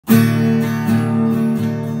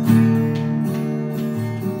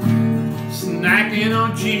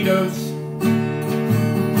mosquitoes,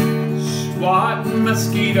 swatting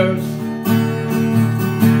mosquitoes.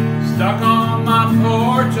 Stuck on my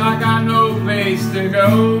porch, I got no place to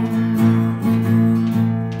go.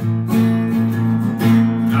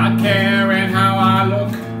 Not caring how I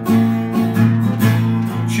look,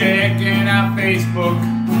 checking out Facebook.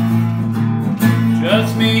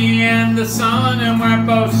 Just me and the sun, and we're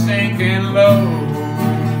both sinking low.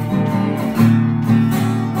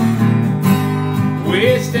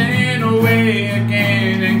 We're staying away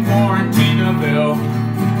again in Quarantinaville.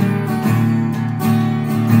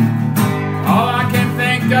 All I can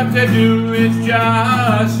think of to do is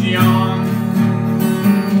just yawn.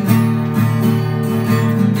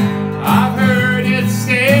 I've heard it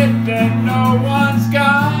said that no one's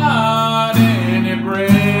got any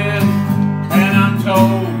breath, and I'm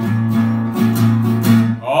told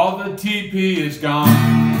all the TP is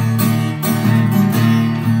gone.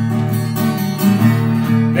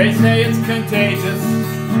 They say it's contagious.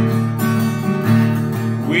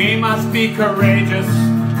 We must be courageous.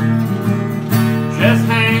 Just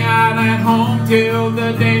hang out at home till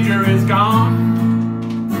the danger is gone.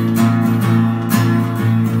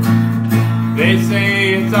 They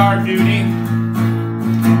say it's our duty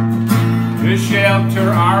to shelter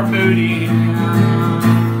our booty.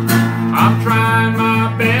 I'm trying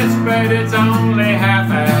my best, but it's only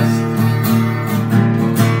half-assed.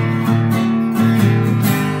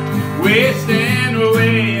 We're staying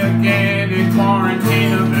away again in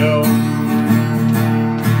Quarantinaville.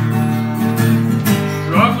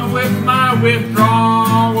 Struggling with my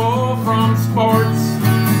withdrawal from sports.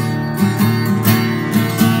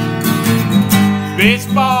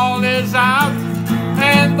 Baseball is out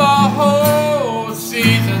and the whole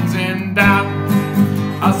season's in doubt.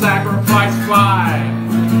 A sacrifice fly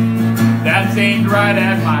that's aimed right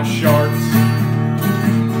at my shorts.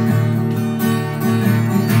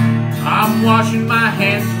 I'm washing my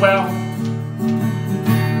hands well.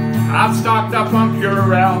 I've stocked up on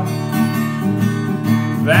Purell.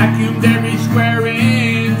 Vacuumed every square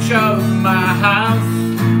inch of my house.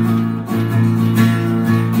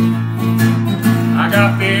 I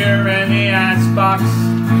got beer in the icebox.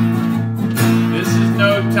 This is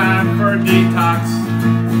no time for detox.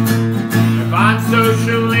 If I'm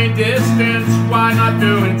socially distanced, why not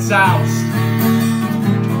do it soused?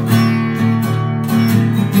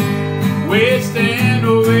 We're staying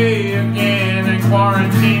away again in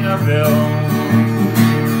Quarantinaville.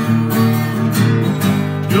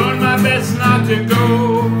 Doing my best not to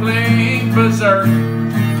go playing berserk.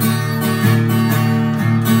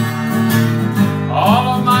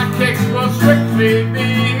 All of my kicks will strictly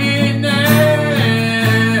be Netflix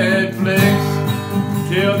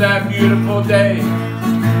till that beautiful day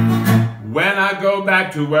when I go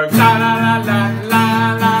back to work. La la la la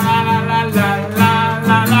la la la.